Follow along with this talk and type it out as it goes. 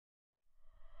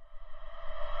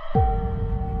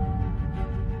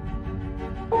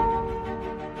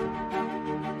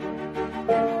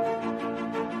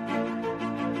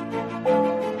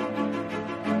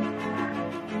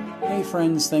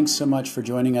friends. Thanks so much for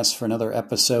joining us for another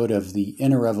episode of the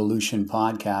Inner Revolution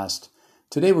podcast.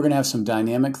 Today, we're going to have some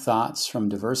dynamic thoughts from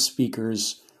diverse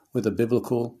speakers with a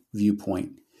biblical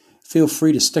viewpoint. Feel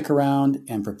free to stick around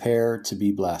and prepare to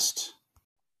be blessed.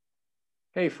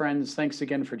 Hey, friends. Thanks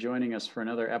again for joining us for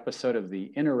another episode of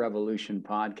the Inner Revolution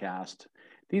podcast.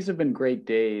 These have been great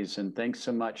days, and thanks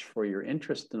so much for your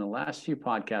interest in the last few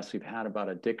podcasts we've had about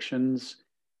addictions,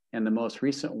 and the most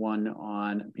recent one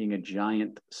on being a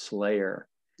giant slayer.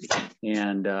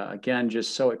 And again,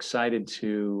 just so excited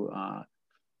to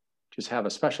just have a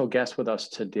special guest with us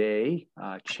today,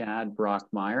 Chad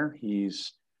Brockmeyer.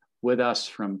 He's with us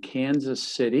from Kansas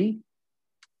City,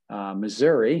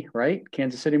 Missouri, right?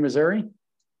 Kansas City, Missouri?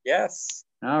 Yes.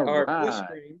 All Or right.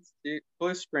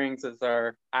 Blue Springs is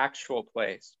our actual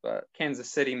place, but Kansas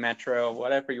City Metro,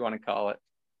 whatever you want to call it.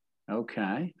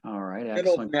 Okay. All right.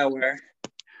 Middle Excellent. of nowhere.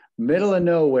 Middle of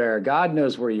nowhere. God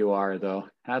knows where you are, though.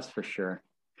 That's for sure.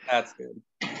 That's good.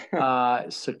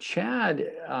 So Chad,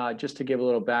 just to give a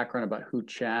little background about who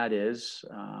Chad is,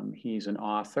 he's an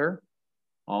author.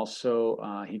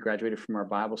 Also, he graduated from our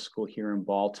Bible school here in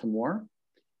Baltimore,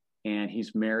 and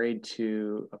he's married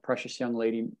to a precious young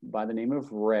lady by the name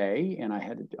of Ray, and I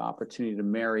had the opportunity to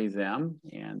marry them,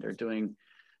 and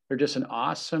they're just an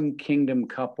awesome kingdom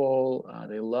couple.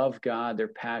 They love God. They're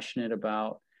passionate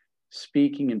about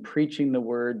speaking and preaching the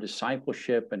word,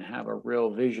 discipleship, and have a real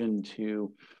vision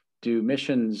to do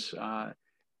missions,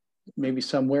 maybe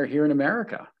somewhere here in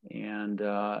America. And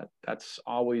that's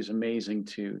always amazing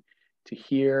to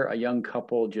hear a young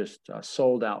couple just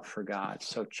sold out for God.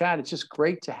 So Chad, it's just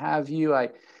great to have you. I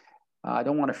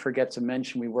don't want to forget to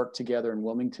mention we worked together in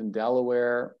Wilmington,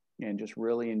 Delaware, and just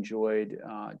really enjoyed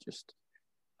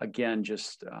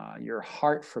your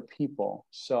heart for people.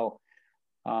 So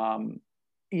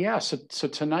so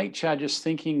tonight, Chad, just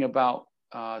thinking about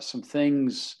some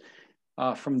things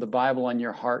from the Bible on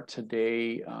your heart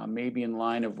today, maybe in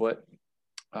line of what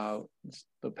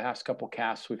the past couple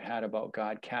casts we've had about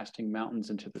God casting mountains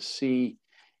into the sea,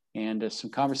 and some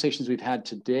conversations we've had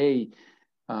today.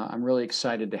 I'm really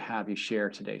excited to have you share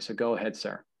today. So go ahead,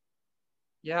 sir.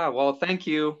 Yeah, well, thank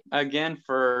you again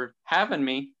for having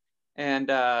me.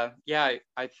 And I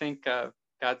think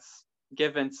God's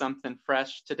given something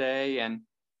fresh today, and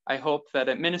I hope that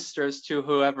it ministers to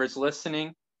whoever's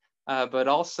listening, but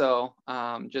also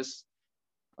just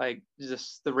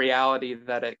the reality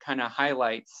that it kind of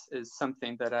highlights is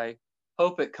something that I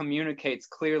hope it communicates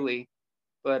clearly.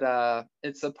 But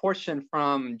it's a portion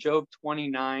from Job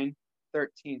 29,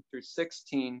 13 through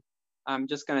 16. I'm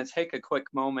just going to take a quick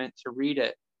moment to read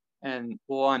it, and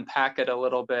we'll unpack it a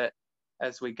little bit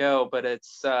as we go. But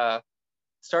it's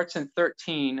starts in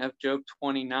 13 of Job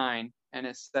 29, and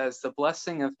it says, "The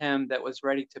blessing of him that was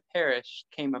ready to perish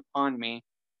came upon me,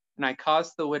 and I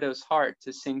caused the widow's heart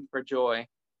to sing for joy.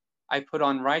 I put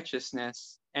on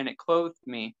righteousness, and it clothed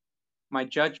me. My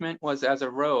judgment was as a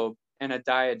robe and a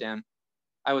diadem.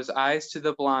 I was eyes to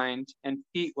the blind, and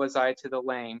feet was I to the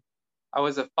lame. I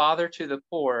was a father to the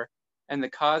poor, and the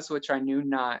cause which I knew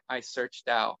not I searched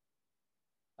out."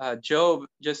 Job,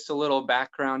 just a little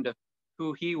background of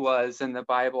who he was in the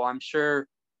Bible. I'm sure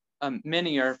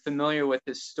many are familiar with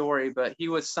his story, but he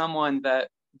was someone that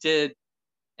did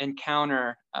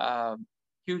encounter a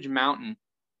huge mountain,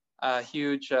 a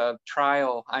huge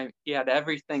trial. He had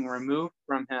everything removed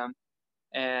from him,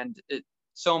 and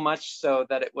so much so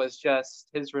that it was just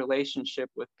his relationship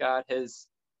with God, his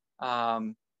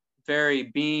very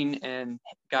being and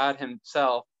God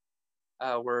himself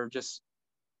were just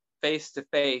face to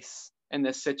face in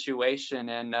this situation.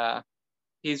 And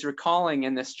he's recalling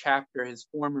in this chapter his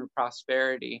former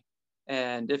prosperity.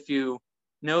 And if you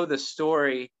know the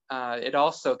story, it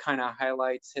also kind of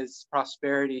highlights his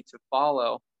prosperity to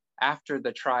follow after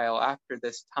the trial, after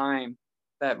this time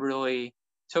that really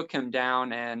took him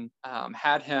down and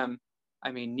had him,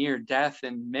 near death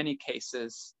in many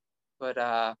cases. But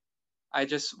I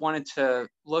just wanted to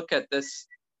look at this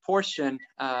portion.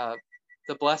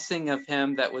 The blessing of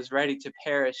him that was ready to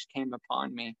perish came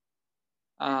upon me.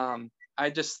 I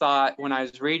just thought when I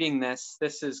was reading this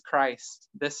is Christ.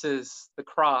 This is the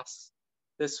cross.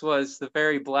 This was the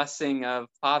very blessing of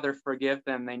Father, forgive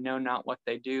them. They know not what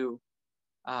they do.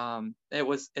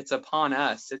 It's upon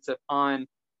us. It's upon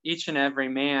each and every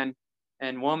man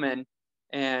and woman.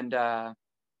 And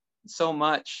so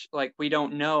much like we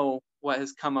don't know what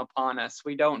has come upon us.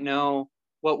 We don't know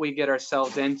what we get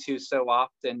ourselves into so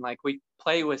often. Like we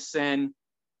play with sin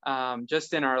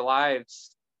just in our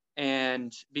lives.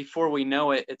 And before we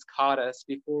know it, it's caught us.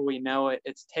 Before we know it,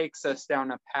 it takes us down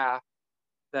a path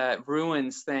that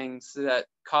ruins things, that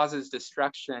causes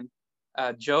destruction.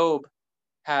 Job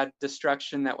had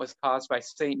destruction that was caused by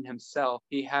Satan himself.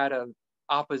 He had a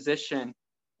opposition,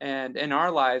 and in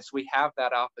our lives we have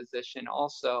that opposition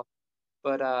also.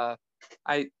 But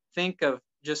I think of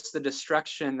just the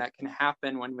destruction that can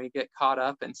happen when we get caught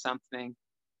up in something.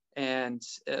 And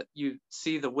you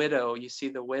see the widow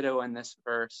in this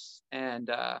verse, and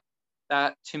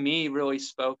that to me really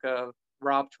spoke of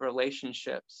robbed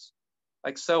relationships.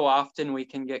 Like, so often we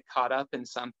can get caught up in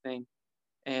something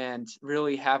and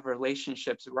really have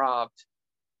relationships robbed.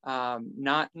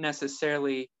 Not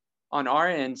necessarily on our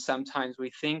end. Sometimes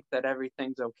we think that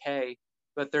everything's okay,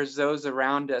 but there's those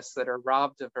around us that are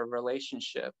robbed of a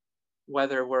relationship,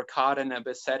 whether we're caught in a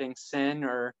besetting sin,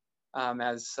 or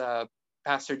as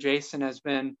Pastor Jason has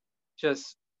been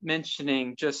just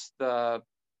mentioning, just the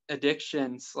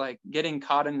addictions, like getting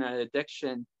caught in an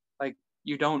addiction, like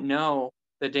you don't know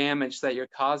the damage that you're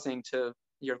causing to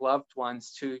your loved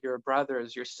ones, to your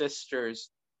brothers, your sisters,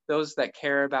 those that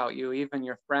care about you, even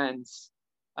your friends.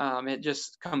 It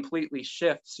just completely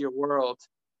shifts your world.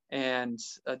 And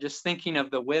just thinking of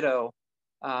the widow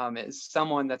is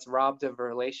someone that's robbed of a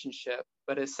relationship.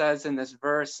 But it says in this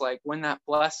verse, like, when that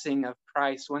blessing of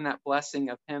Christ, when that blessing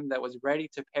of him that was ready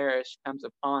to perish comes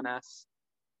upon us,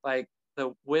 like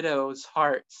the widow's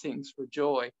heart sings for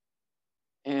joy.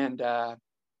 And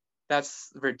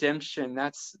that's redemption.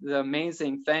 That's the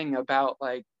amazing thing about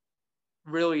like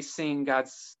really seeing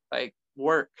God's like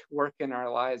work in our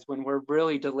lives. When we're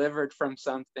really delivered from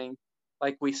something,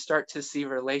 like we start to see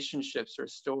relationships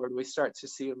restored. We start to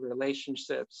see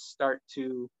relationships start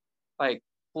to like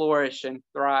flourish and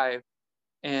thrive.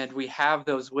 And we have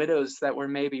those widows that were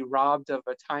maybe robbed of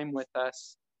a time with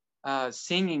us,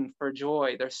 singing for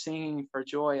joy. They're singing for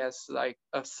joy as like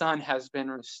a son has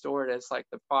been restored, as like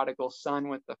the prodigal son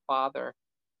with the father.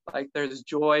 Like there's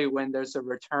joy when there's a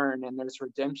return and there's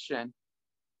redemption.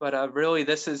 But really,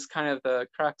 this is kind of the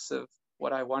crux of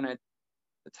what I wanted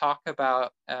to talk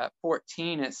about. At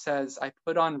 14, it says, I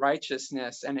put on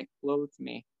righteousness and it clothed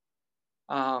me.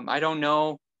 I don't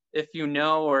know if you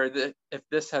know, or if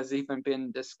this has even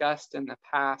been discussed in the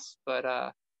past,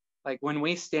 but like when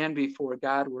we stand before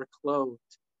God, we're clothed.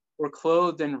 We're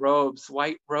clothed in robes,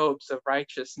 white robes of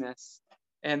righteousness.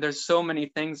 And there's so many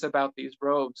things about these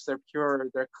robes. They're pure,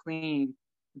 they're clean,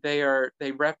 they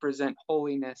represent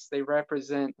holiness, they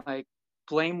represent like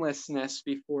blamelessness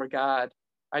before God.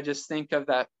 I just think of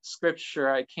that scripture.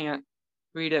 I can't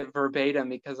read it verbatim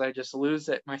because I just lose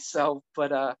it myself,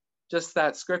 but just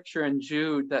that scripture in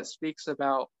Jude that speaks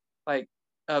about like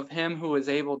of him who is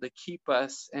able to keep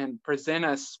us and present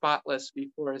us spotless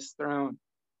before his throne,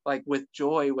 like with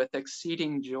joy, with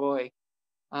exceeding joy.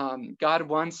 God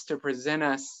wants to present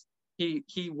us.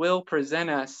 He will present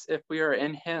us if we are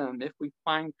in him. If we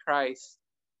find Christ,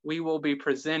 we will be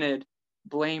presented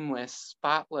blameless,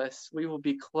 spotless. We will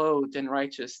be clothed in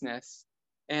righteousness.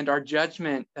 And our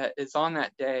judgment that is on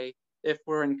that day, if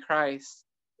we're in Christ,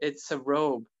 it's a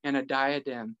robe and a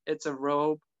diadem. It's a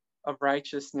robe of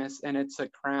righteousness, and it's a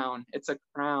crown. It's a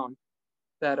crown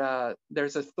that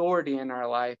there's authority in our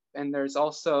life, and there's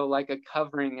also like a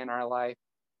covering in our life.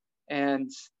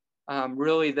 And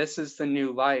really, this is the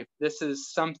new life. This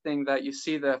is something that you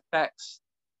see the effects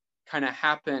kind of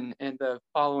happen in the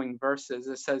following verses.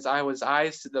 It says, I was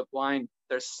eyes to the blind,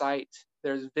 there's sight,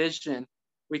 there's vision.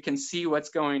 We can see what's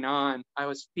going on. I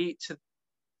was feet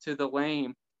to the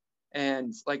lame.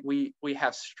 And like we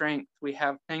have strength. We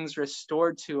have things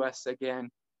restored to us again.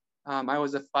 I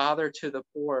was a father to the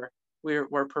poor.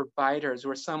 We're providers.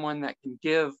 We're someone that can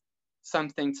give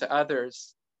something to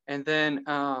others. And then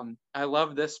I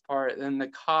love this part. And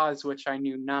the cause which I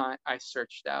knew not, I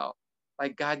searched out.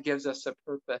 Like God gives us a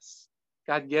purpose.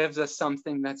 God gives us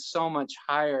something that's so much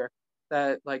higher,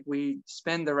 that like we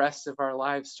spend the rest of our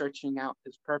lives searching out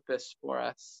his purpose for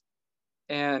us.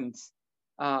 And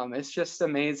it's just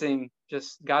amazing,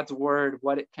 just God's word,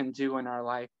 what it can do in our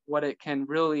life, what it can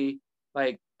really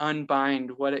like unbind,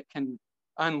 what it can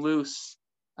unloose.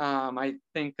 I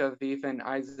think of even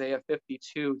Isaiah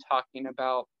 52 talking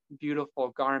about beautiful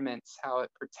garments, how it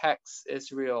protects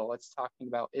Israel. It's talking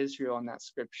about Israel in that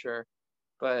scripture,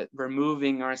 but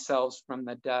removing ourselves from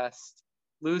the dust,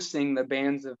 loosing the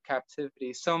bands of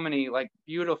captivity. So many like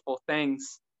beautiful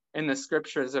things in the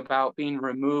scriptures about being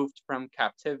removed from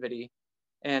captivity.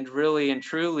 And really and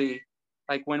truly,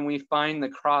 like when we find the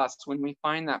cross, when we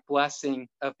find that blessing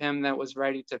of him that was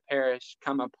ready to perish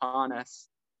come upon us,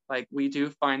 like we do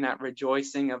find that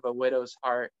rejoicing of a widow's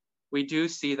heart. We do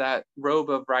see that robe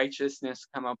of righteousness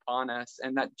come upon us,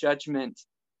 and that judgment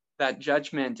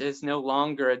is no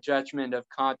longer a judgment of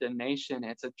condemnation.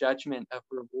 It's a judgment of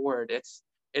reward.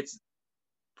 It's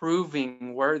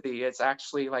proving worthy. It's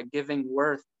actually like giving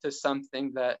worth to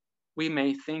something that we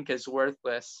may think is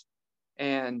worthless.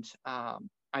 And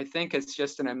I think it's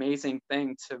just an amazing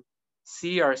thing to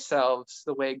see ourselves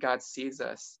the way God sees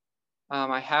us.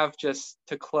 I have, just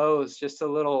to close, just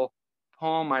a little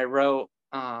poem I wrote,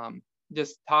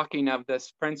 just talking of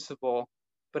this principle,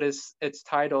 but it's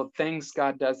titled "Things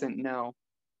God Doesn't Know."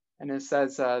 And it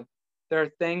says, there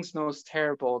are things most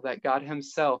terrible that God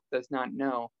himself does not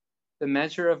know, the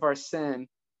measure of our sin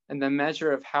and the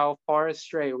measure of how far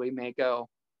astray we may go.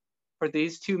 For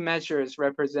these two measures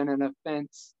represent an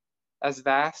offense as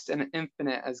vast and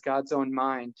infinite as God's own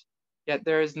mind, yet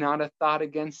there is not a thought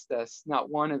against us, not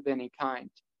one of any kind.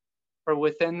 For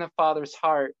within the Father's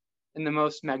heart, in the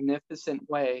most magnificent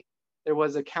way, there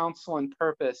was a counsel and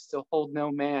purpose to hold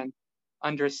no man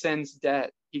under sin's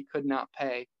debt he could not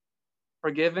pay.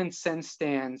 Forgiven sin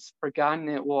stands, forgotten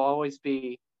it will always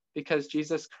be, because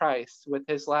Jesus Christ, with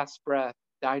his last breath,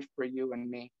 died for you and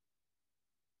me.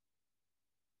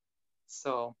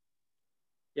 So,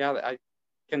 yeah, I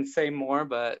can say more,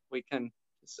 but we can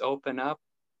just open up,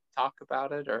 talk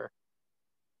about it, or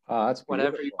That's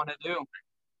whatever beautiful. you want to do.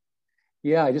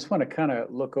 Yeah, I just want to kind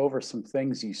of look over some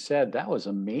things you said. That was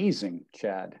amazing,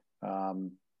 Chad.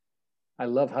 I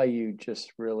love how you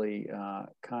just really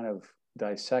kind of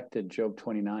dissected Job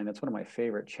 29. That's one of my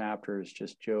favorite chapters,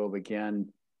 just Job again,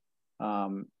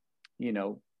 you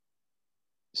know,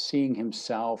 seeing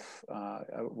himself.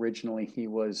 Originally, he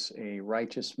was a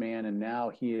righteous man, and now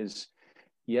he is,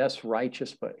 yes,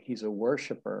 righteous, but he's a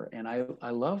worshiper. And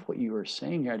I love what you were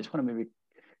saying here. I just want to maybe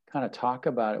kind of talk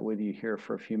about it with you here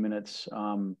for a few minutes.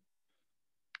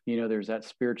 You know, there's that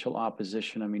spiritual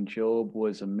opposition. I mean, Job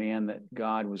was a man that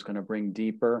God was going to bring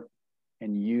deeper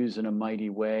and use in a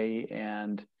mighty way.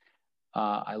 And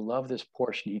I love this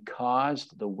portion. He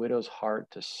caused the widow's heart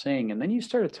to sing. And then you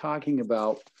started talking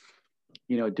about,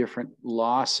 you know, different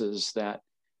losses that,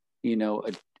 you know,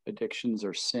 addictions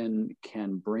or sin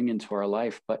can bring into our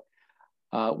life, but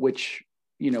which,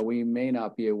 you know, we may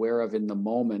not be aware of in the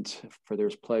moment, for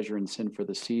there's pleasure in sin for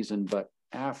the season, but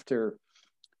after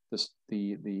this,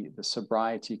 the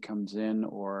sobriety comes in,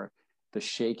 or the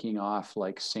shaking off,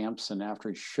 like Samson, after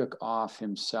he shook off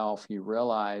himself, he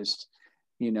realized,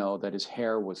 you know, that his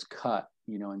hair was cut,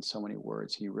 you know, in so many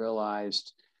words. He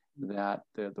realized that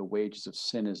the wages of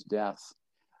sin is death.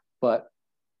 But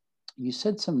you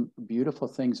said some beautiful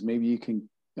things. Maybe you can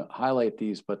highlight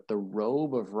these, but the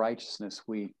robe of righteousness,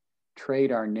 we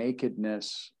trade our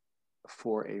nakedness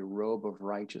for a robe of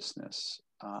righteousness.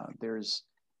 There's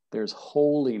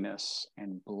holiness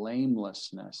and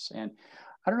blamelessness. And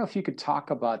I don't know if you could talk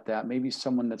about that. Maybe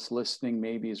someone that's listening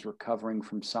maybe is recovering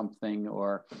from something,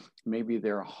 or maybe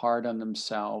they're hard on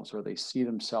themselves, or they see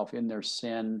themselves in their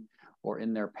sin or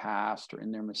in their past or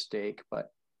in their mistake.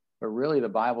 But really the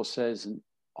Bible says in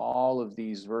all of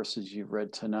these verses you've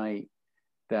read tonight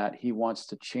that he wants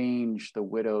to change the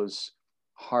widow's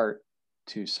heart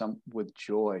to some with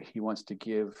joy. He wants to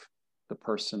give the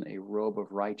person a robe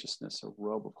of righteousness, a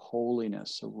robe of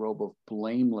holiness, a robe of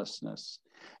blamelessness.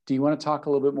 Do you want to talk a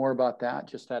little bit more about that?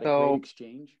 Just that great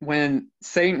exchange? When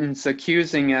Satan's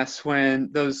accusing us, when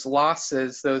those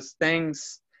losses, those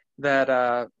things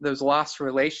that those lost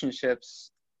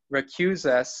relationships accuse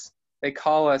us, they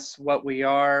call us what we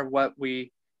are, what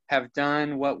we have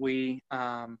done, what we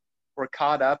were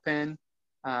caught up in.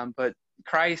 But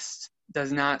Christ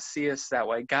does not see us that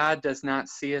way. God does not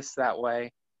see us that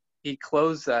way. He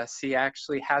clothes us. He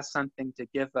actually has something to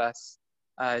give us.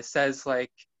 It says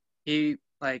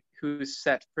who's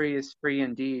set free is free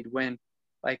indeed. When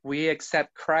we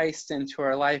accept Christ into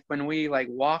our life, when we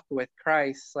walk with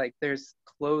Christ, there's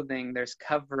clothing, there's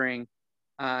covering,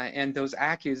 and those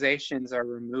accusations are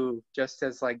removed, just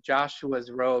as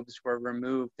Joshua's robes were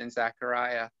removed in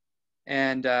Zechariah.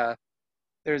 And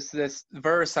there's this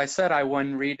verse, I said I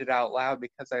wouldn't read it out loud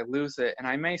because I lose it, and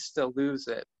I may still lose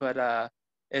it, but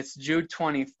it's Jude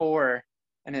 24,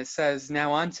 and it says,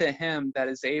 "Now unto him that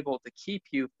is able to keep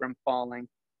you from falling."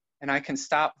 And I can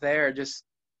stop there. Just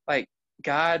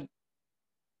God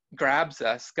grabs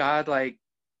us, God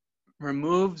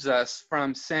removes us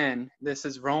from sin. This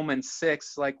is Romans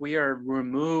 6, we are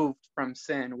removed from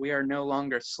sin. We are no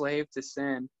longer slave to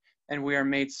sin, and we are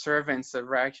made servants of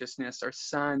righteousness, or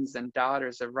sons and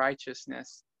daughters of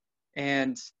righteousness.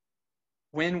 And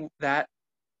when that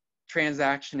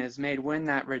transaction is made, when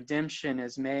that redemption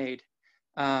is made,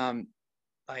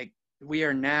 we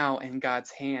are now in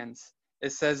God's hands.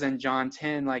 It says in John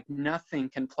 10, nothing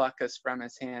can pluck us from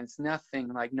his hands.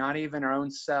 Nothing, not even our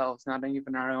own selves, not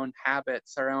even our own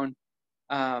habits, our own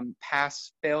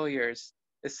past failures.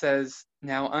 it says,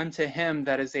 now unto him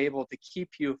that is able to keep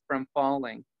you from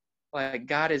falling. Like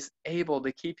God is able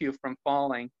to keep you from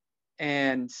falling.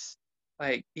 And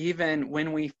like even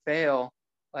when we fail,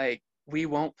 like we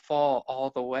won't fall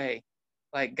all the way.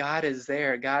 Like God is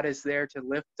there. God is there to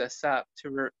lift us up,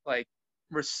 to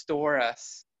restore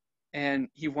us. And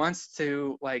he wants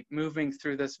to, like, moving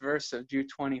through this verse of Jude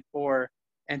 24,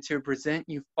 and to present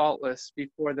you faultless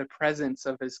before the presence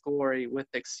of his glory with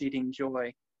exceeding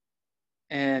joy.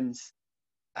 And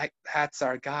that's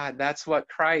our God. That's what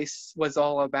Christ was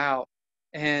all about.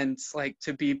 And like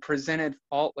to be presented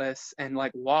faultless and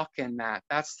like walk in that.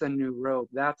 That's the new robe.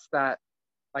 That's that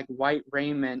like white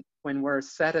raiment when we're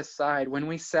set aside. When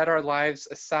we set our lives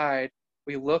aside,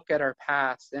 we look at our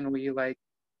past and we like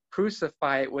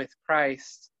crucify it with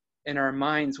Christ in our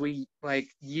minds. We like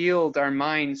yield our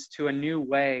minds to a new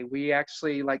way. We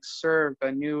actually like serve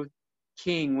a new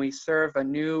king. We serve a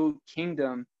new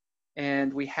kingdom,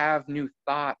 and we have new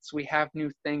thoughts. We have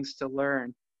new things to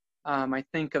learn. I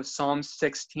think of Psalm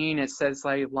 16. It says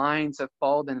like lines have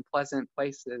fallen in pleasant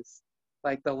places.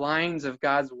 Like the lines of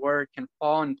God's word can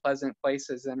fall in pleasant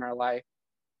places in our life.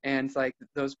 And like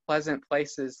those pleasant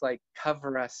places like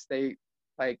cover us. They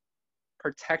like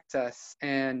protect us,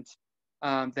 and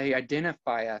they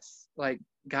identify us. Like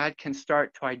God can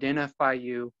start to identify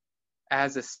you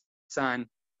as a son,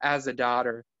 as a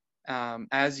daughter,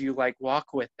 as you like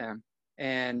walk with him.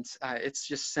 And it's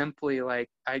just simply like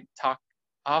I talk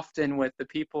often with the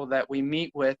people that we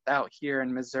meet with out here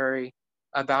in Missouri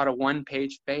about a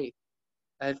one-page faith.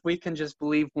 If we can just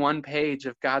believe one page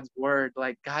of God's word,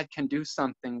 like God can do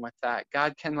something with that.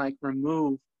 God can like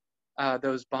remove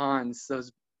those bonds,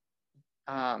 those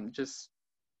just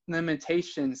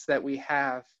limitations that we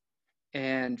have,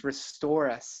 and restore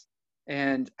us,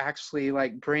 and actually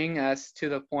like bring us to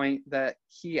the point that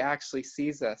he actually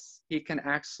sees us. He can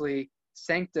actually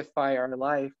sanctify our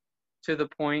life to the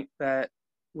point that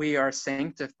we are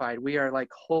sanctified. We are like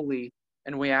holy,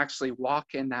 and we actually walk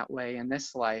in that way in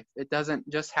this life. It doesn't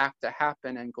just have to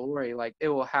happen in glory. Like it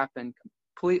will happen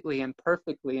completely and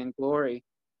perfectly in glory,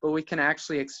 but we can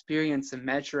actually experience a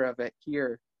measure of it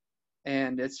here.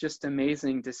 And it's just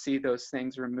amazing to see those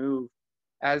things removed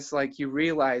as like you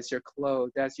realize you're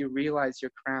clothed, as you realize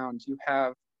you're crowned. You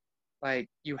have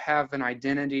an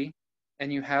identity,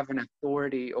 and you have an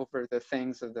authority over the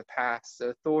things of the past,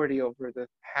 authority over the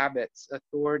habits,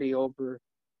 authority over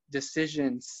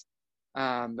decisions.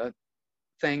 The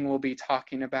thing we'll be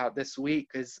talking about this week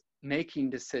is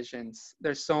making decisions.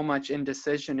 There's so much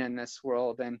indecision in this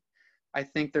world, and I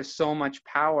think there's so much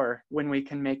power when we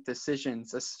can make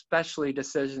decisions, especially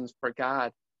decisions for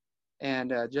God.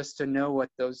 And just to know what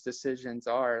those decisions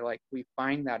are, like we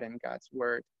find that in God's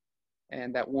word.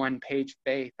 And that one-page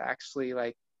faith actually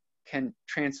like can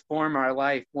transform our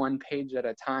life one page at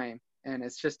a time. And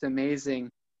it's just amazing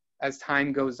as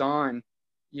time goes on,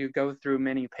 you go through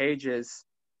many pages,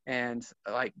 and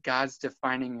like God's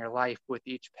defining your life with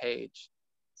each page.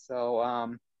 So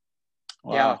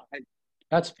Wow. Yeah,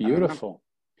 That's I don't know. beautiful.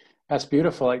 That's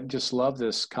beautiful. I just love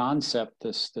this concept,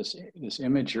 this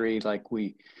imagery, like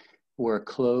we're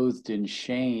clothed in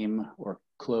shame or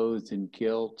clothed in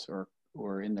guilt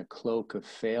or in the cloak of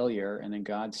failure. And then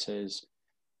God says,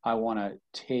 I want to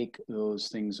take those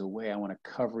things away. I want to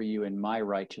cover you in my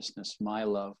righteousness, my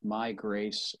love, my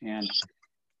grace. And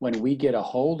when we get a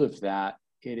hold of that,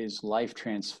 it is life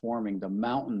transforming. The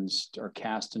mountains are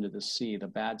cast into the sea. The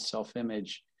bad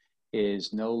self-image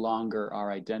is no longer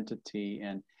our identity.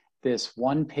 And this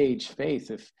one-page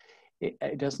faith, if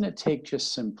doesn't it take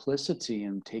just simplicity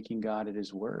in taking God at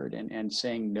his word and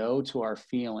saying no to our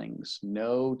feelings,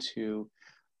 no to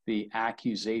the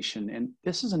accusation. And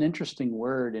this is an interesting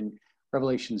word in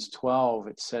Revelations 12.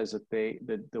 It says that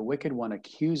the wicked one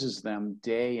accuses them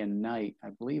day and night. I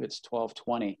believe it's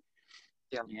 12:20.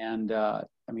 Yeah. And I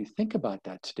mean, think about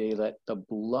that today, that the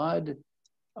blood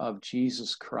of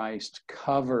Jesus Christ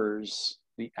covers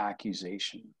the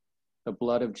accusation. The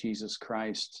blood of Jesus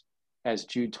Christ, as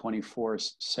Jude 24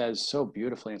 says so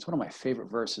beautifully. It's one of my favorite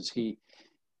verses. He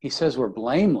says we're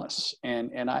blameless.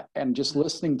 And just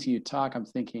listening to you talk, I'm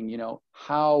thinking,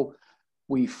 how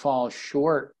we fall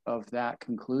short of that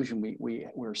conclusion.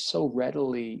 We're so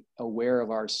readily aware of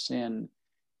our sin.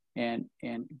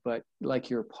 But like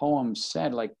your poem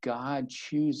said, like God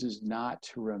chooses not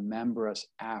to remember us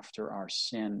after our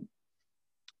sin.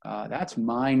 That's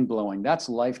mind-blowing. That's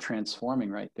life transforming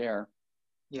right there.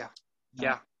 Yeah.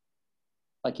 Yeah.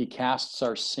 Like he casts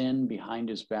our sin behind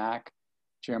his back.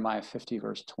 Jeremiah 50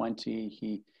 verse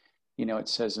 20, it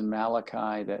says in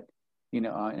Malachi that,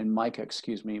 in Micah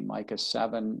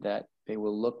 7, that they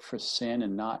will look for sin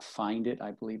and not find it.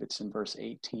 I believe it's in verse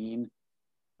 18.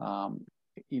 Um,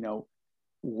 you know,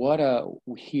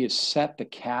 he has set the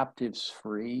captives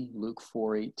free. Luke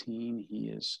 4:18. He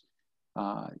has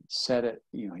said it.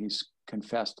 He's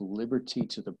confessed liberty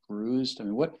to the bruised. I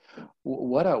mean,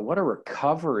 what a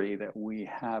recovery that we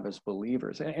have as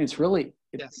believers. And it's really,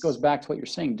 it goes Yes. back to what you're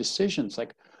saying. Decisions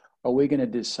like, are we going to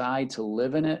decide to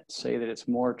live in it, say that it's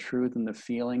more true than the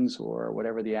feelings or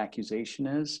whatever the accusation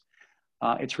is?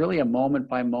 It's really a moment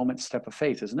by moment step of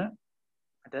faith, isn't it?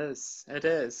 It is. It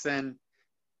is. And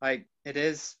like it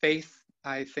is faith,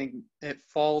 I think it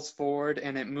falls forward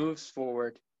and it moves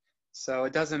forward. So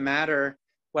it doesn't matter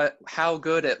how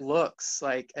good it looks.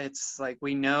 Like it's like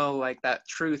we know like that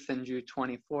truth in Jude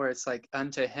 24. It's like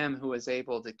unto him who is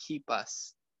able to keep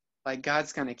us. Like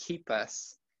God's gonna keep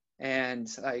us. And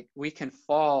like we can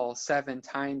fall 7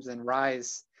 times and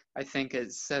rise. I think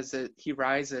it says that he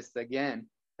riseth again.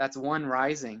 That's one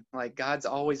rising. Like God's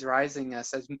always rising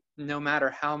us as no matter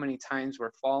how many times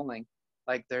we're falling.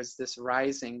 Like there's this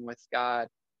rising with God.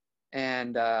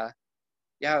 And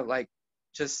yeah, like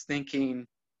just thinking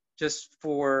just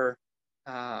for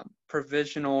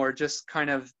provisional or just kind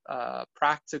of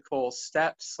practical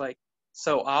steps. Like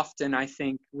so often I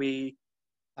think we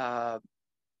uh,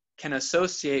 can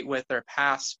associate with our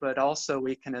past, but also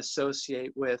we can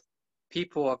associate with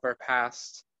people of our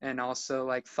past and also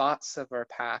like thoughts of our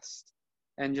past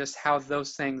and just how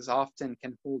those things often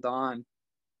can hold on.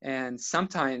 And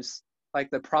sometimes like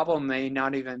the problem may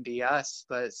not even be us,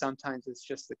 but sometimes it's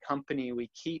just the company we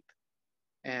keep.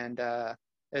 And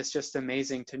it's just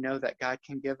amazing to know that God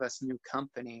can give us new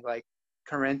company, like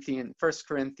First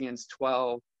Corinthians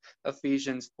 12,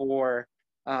 Ephesians 4,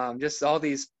 just all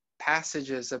these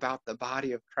passages about the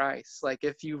body of Christ. Like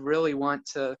if you really want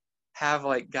to have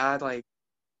like God like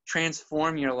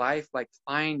transform your life, like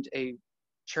find a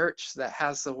church that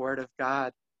has the word of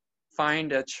God,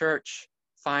 find a church,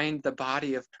 find the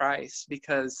body of Christ,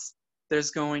 because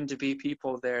there's going to be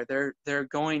people there. They're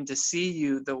going to see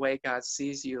you the way God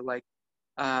sees you. Like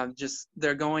just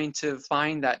they're going to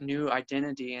find that new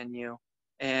identity in you.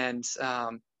 And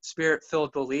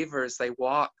spirit-filled believers, they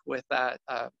walk with that.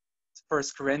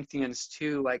 First Corinthians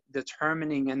 2, like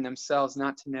determining in themselves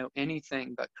not to know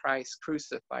anything but Christ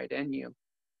crucified in you.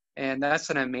 And that's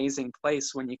an amazing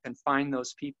place when you can find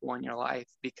those people in your life,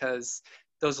 because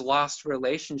those lost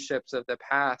relationships of the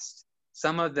past,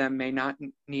 some of them may not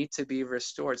need to be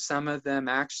restored. Some of them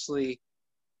actually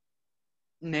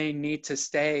may need to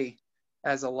stay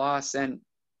as a loss, and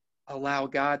allow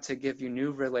God to give you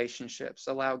new relationships,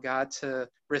 allow God to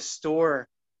restore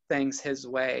things his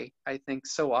way. I think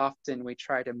so often we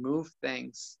try to move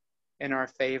things in our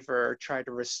favor or try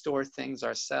to restore things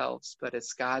ourselves, but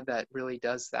it's God that really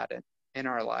does that in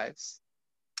our lives.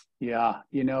 Yeah,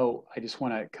 I just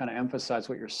want to kind of emphasize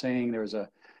what you're saying. There was a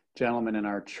gentleman in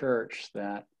our church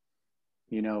that,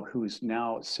 who's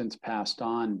now since passed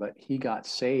on, but he got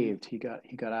saved. He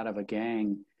got out of a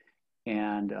gang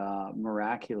and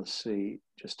miraculously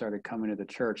just started coming to the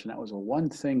church. And that was the one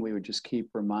thing we would just keep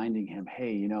reminding him,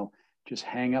 hey, just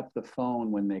hang up the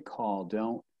phone when they call.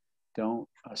 Don't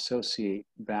associate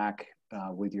back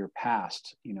with your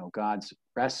past. God's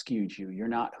rescued you. You're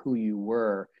not who you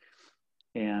were.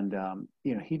 And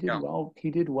he did Yeah. well. He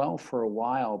did well for a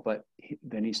while, but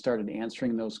then he started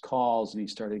answering those calls and he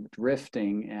started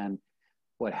drifting. And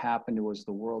what happened was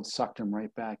the world sucked him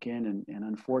right back in, and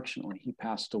unfortunately, he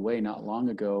passed away not long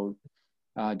ago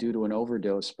due to an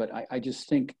overdose. But I just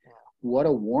think, what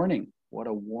a warning! What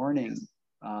a warning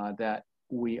that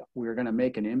we're going to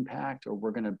make an impact, or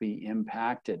we're going to be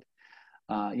impacted.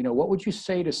 What would you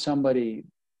say to somebody,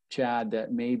 Chad,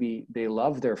 that maybe they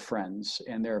love their friends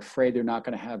and they're afraid they're not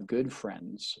going to have good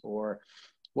friends? Or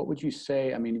what would you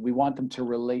say? I mean, we want them to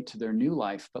relate to their new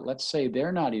life, but let's say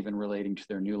they're not even relating to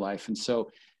their new life. And so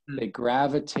they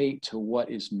gravitate to what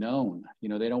is known.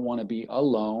 They don't want to be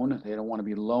alone. They don't want to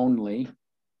be lonely.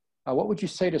 What would you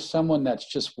say to someone that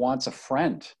just wants a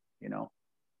friend,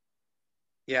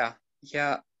 Yeah.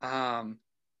 Yeah.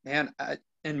 Man,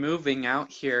 in moving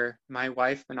out here, my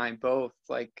wife and I both,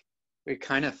 like, we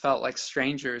kind of felt like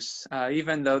strangers,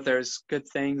 even though there's good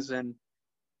things and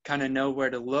kind of know where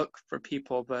to look for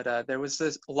people. But there was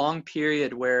this long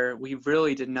period where we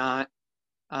really did not,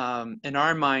 in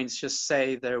our minds, just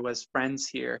say there was friends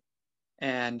here.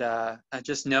 And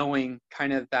just knowing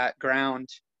kind of that ground,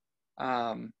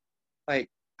 um, like,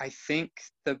 I think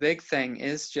the big thing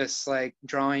is just like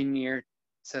drawing near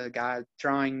to God,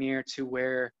 drawing near to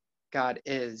where God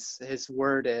is, his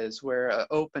word is, where an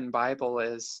open Bible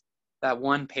is, that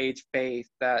one page faith,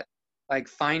 that Like,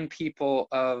 find people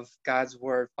of God's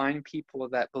word, find people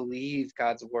that believe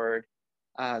God's word.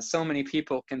 So many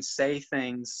people can say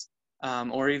things,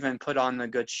 or even put on the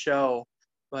good show,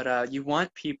 but you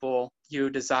want people, you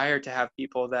desire to have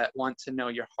people that want to know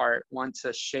your heart, want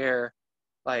to share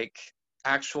like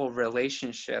actual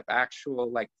relationship,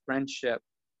 actual like friendship,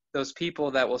 those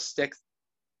people that will stick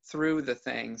through the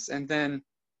things. And then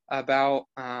about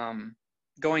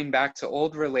going back to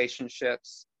old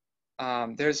relationships,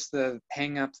 there's the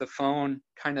hang up the phone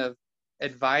kind of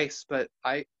advice, but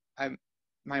I,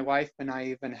 my wife and I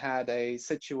even had a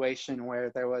situation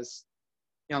where there was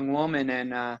a young woman,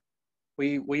 and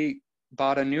we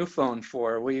bought a new phone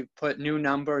for her. We put new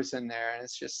numbers in there, and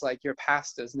it's just like, your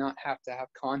past does not have to have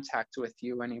contact with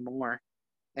you anymore.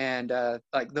 And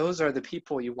like, those are the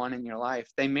people you want in your life.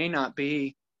 They may not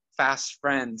be fast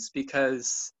friends,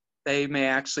 because they may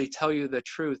actually tell you the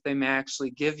truth. They may actually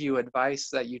give you advice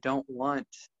that you don't want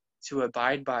to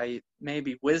abide by,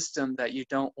 maybe wisdom that you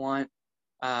don't want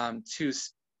to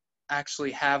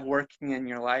actually have working in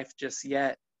your life just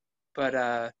yet. But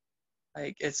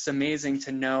like, it's amazing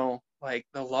to know, like,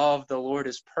 the law of the Lord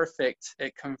is perfect.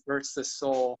 It converts the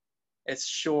soul. It's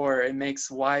sure. It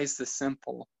makes wise the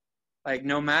simple. Like,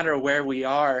 no matter where we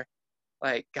are,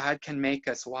 like, God can make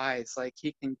us wise. Like,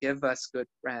 he can give us good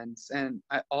friends. And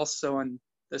also in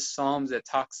the Psalms, it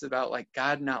talks about like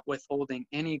God not withholding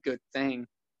any good thing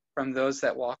from those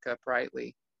that walk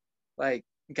uprightly. Like,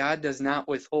 God does not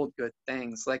withhold good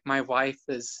things. Like, my wife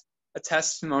is a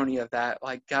testimony of that.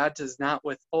 Like, God does not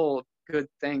withhold good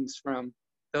things from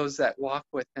those that walk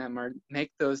with him or make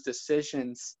those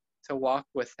decisions to walk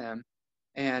with him.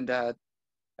 And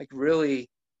like, really,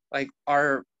 like,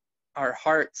 our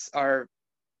hearts, our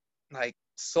like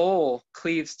soul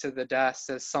cleaves to the dust,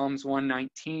 as Psalms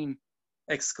 119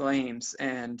 exclaims.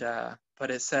 And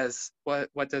but it says,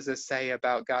 what does it say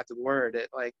about God's word? It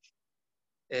like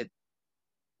it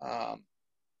um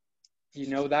you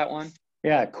know that one?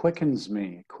 Yeah, it quickens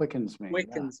me. It quickens me. Yeah.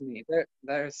 Quickens me.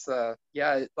 There's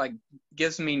yeah, it like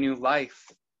gives me new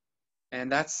life. And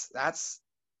that's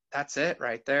it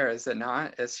right there, is it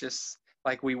not? It's just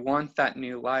like, we want that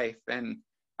new life. And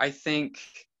I think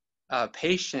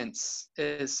patience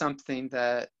is something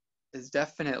that is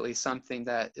definitely something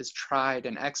that is tried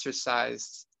and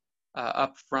exercised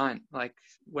up front. Like,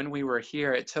 when we were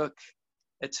here, it took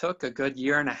a good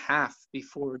year and a half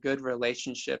before good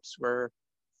relationships were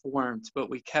formed, but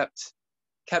we kept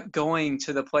going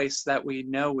to the place that we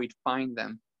know we'd find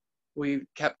them. We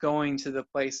kept going to the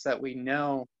place that we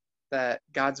know that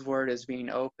God's word is being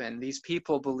open. These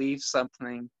people believe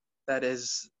something that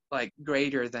is like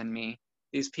greater than me.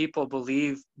 These people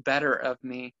believe better of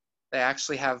me. They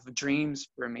actually have dreams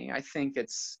for me. I think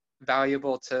it's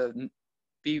valuable to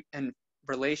be in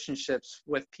relationships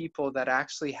with people that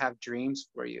actually have dreams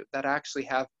for you, that actually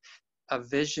have a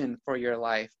vision for your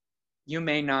life. You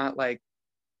may not like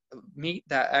meet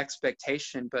that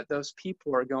expectation, but those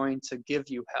people are going to give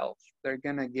you help. They're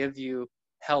going to give you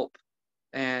help,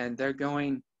 and they're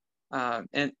going,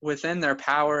 and within their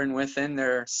power and within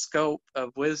their scope of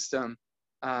wisdom,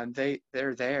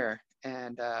 they're there.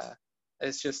 And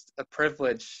it's just a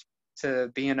privilege to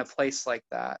be in a place like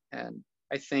that. And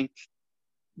I think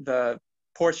the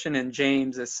portion in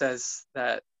James, it says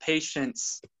that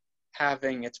patience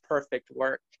having its perfect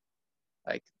work.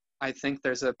 Like, I think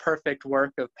there's a perfect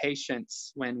work of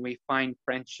patience when we find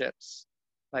friendships.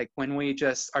 Like, when we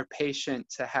just are patient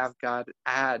to have God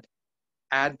add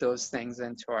those things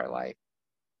into our life.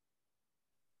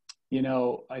 You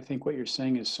know, I think what you're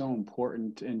saying is so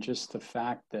important, and just the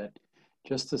fact that,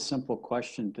 just the simple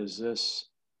question, does this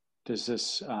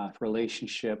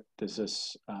relationship, does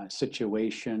this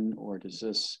situation, or does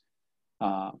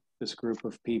this group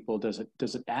of people, does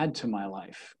it add to my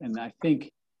life? And I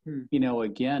think, Hmm.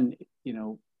 again,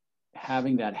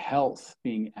 having that health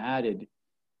being added,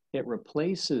 it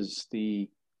replaces the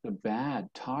bad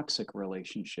toxic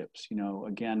relationships.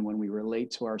 Again, when we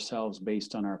relate to ourselves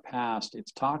based on our past,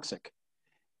 it's toxic.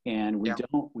 And we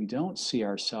Yeah. don't see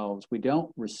ourselves, we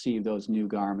don't receive those new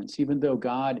garments, even though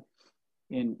God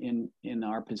in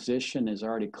our position has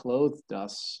already clothed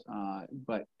us,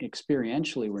 but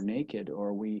experientially we're naked,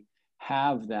 or we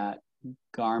have that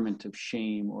garment of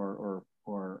shame or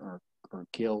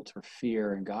guilt or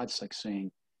fear. And God's like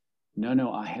saying,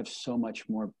 no, I have so much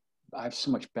more, I have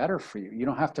so much better for you. You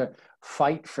don't have to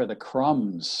fight for the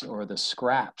crumbs or the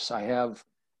scraps. I have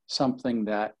something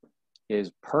that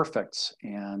is perfect.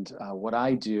 And what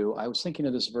I do, I was thinking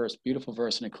of this verse, beautiful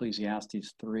verse in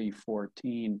Ecclesiastes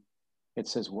 3:14. It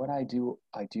says, what I do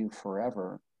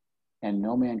forever, and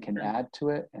no man can add to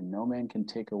it, and no man can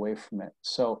take away from it.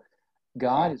 So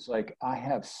God is like, I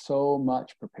have so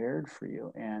much prepared for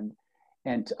you.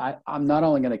 I'm not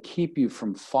only going to keep you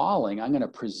from falling, I'm going to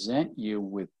present you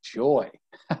with joy.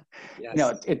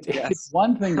 Yes. It's Yes.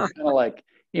 one thing to kind of like,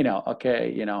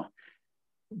 okay,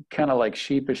 kind of like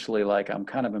sheepishly, like I'm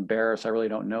kind of embarrassed. I really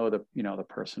don't know the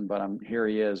person, but here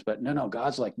he is. But no,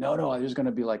 God's like, no, there's going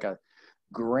to be like a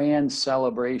grand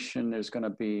celebration. There's going to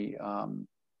be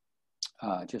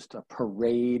just a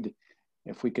parade,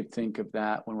 if we could think of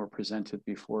that when we're presented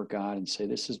before God and say,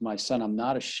 this is my son. I'm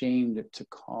not ashamed to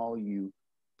call you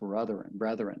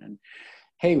brethren. And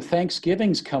hey,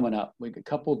 Thanksgiving's coming up. We got a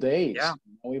couple days. Yeah.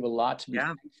 We have a lot to be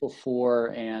Yeah. thankful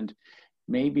for. And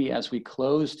maybe as we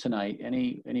close tonight,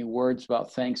 any words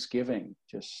about Thanksgiving,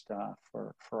 just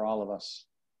for all of us?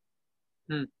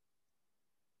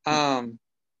 Um,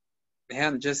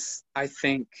 Man, just I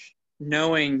think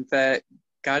knowing that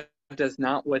God does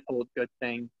not withhold good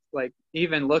things, like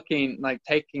even looking, like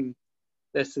taking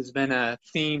this has been a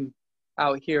theme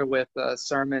out here with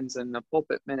sermons and the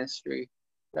pulpit ministry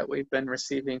that we've been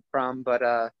receiving from, but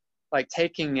like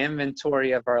taking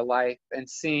inventory of our life and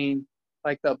seeing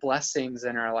like the blessings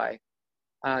in our life,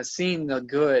 seeing the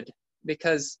good,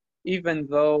 because even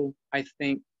though I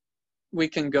think we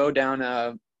can go down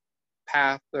a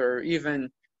path, or even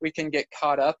we can get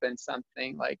caught up in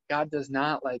something, like God does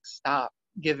not like stop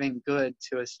giving good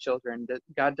to his children.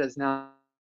 God does not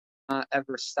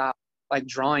ever stop like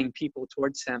drawing people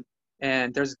towards him.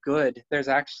 And there's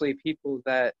actually people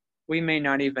that we may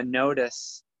not even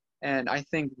notice. And I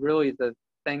think really the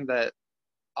thing that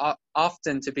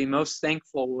often to be most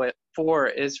thankful for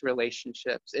is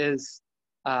relationships, is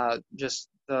just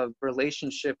the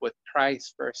relationship with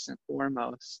Christ first and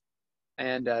foremost,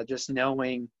 and just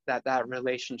knowing that that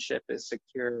relationship is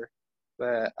secure.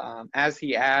 But as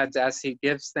he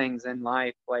gives things in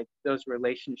life, like those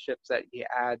relationships that he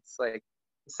adds, like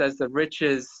it says, the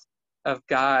riches of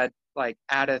God like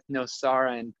addeth no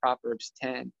sorrow in Proverbs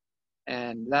 10.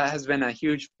 And that has been a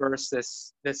huge verse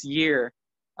this year.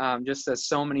 Just as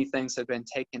so many things have been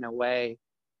taken away,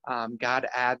 God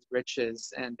adds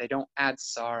riches, and they don't add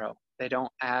sorrow. They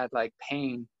don't add like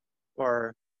pain,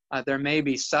 or there may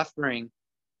be suffering,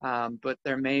 but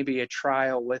there may be a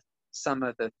trial with some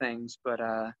of the things. But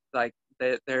like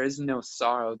there is no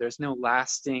sorrow. There's no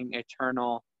lasting,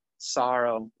 eternal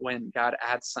sorrow when God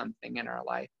adds something in our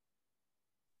life.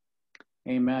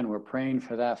 Amen. We're praying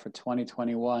for that for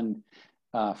 2021,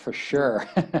 for sure,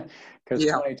 because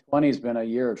Yeah. 2020 has been a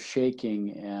year of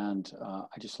shaking, and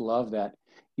I just love that.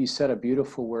 You said a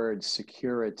beautiful word,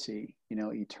 security.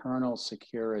 Eternal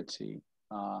security.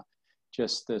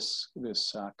 Just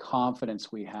this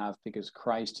confidence we have because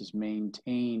Christ is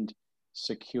maintained,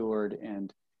 secured,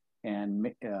 and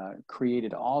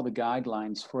created all the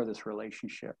guidelines for this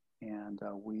relationship, and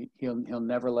he'll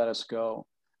never let us go.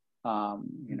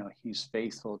 He's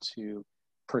faithful to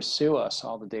pursue us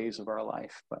all the days of our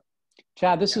life. But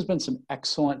Chad, this has been some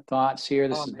excellent thoughts here.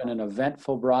 This has been an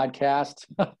eventful broadcast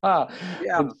Yeah.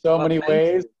 in so Well, many thank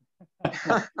ways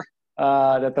you.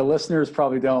 that the listeners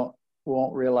probably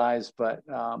won't realize. But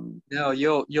No,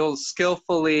 you'll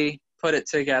skillfully put it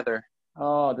together.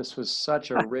 this was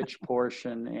such a rich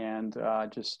portion, and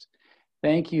just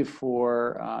thank you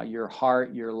for your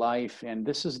heart, your life. And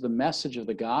this is the message of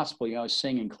the gospel. I was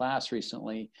saying in class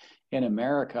recently, in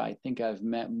America, I think I've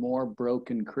met more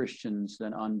broken Christians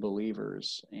than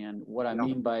unbelievers. And what I Yeah.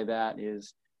 mean by that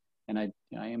is, and I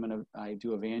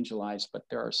do evangelize, but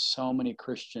there are so many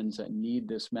Christians that need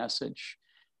this message,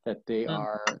 that they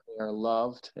are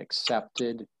loved,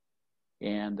 accepted,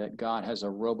 and that God has a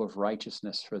robe of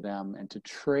righteousness for them, and to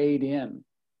trade in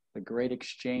the great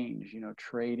exchange,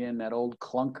 trade in that old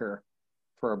clunker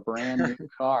for a brand new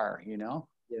car.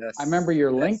 I remember Yes.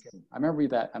 your Yes. Lincoln. I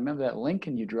remember that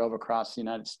Lincoln you drove across the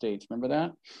United States. Remember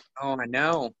that? Oh, I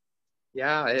know.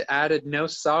 Yeah, it added no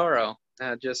sorrow.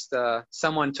 Just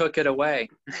someone took it away.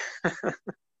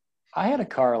 I had a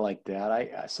car like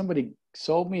that. Somebody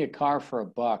sold me a car for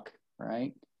 $1,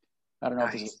 right? I don't know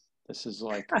if Nice. this is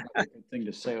like a good thing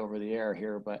to say over the air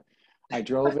here, but I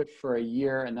drove it for a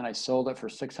year and then I sold it for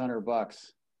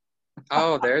 $600.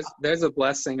 Oh, there's a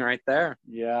blessing right there.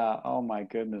 Yeah. Oh my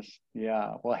goodness.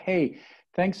 Yeah. Well, hey,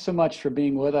 thanks so much for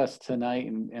being with us tonight,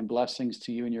 and blessings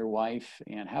to you and your wife,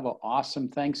 and have an awesome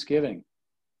Thanksgiving.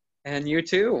 And you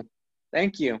too.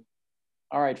 Thank you.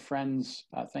 All right, friends.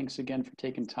 Thanks again for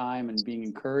taking time and being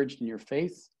encouraged in your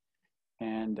faith.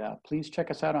 And please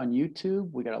check us out on YouTube.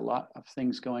 We got a lot of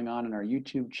things going on in our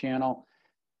YouTube channel,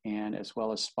 and as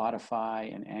well as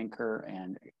Spotify and Anchor.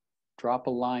 And drop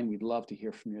a line. We'd love to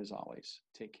hear from you as always.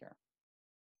 Take care.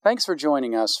 Thanks for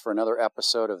joining us for another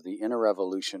episode of the Inner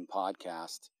Revolution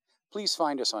podcast. Please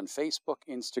find us on Facebook,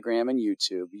 Instagram, and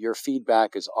YouTube. Your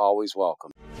feedback is always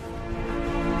welcome.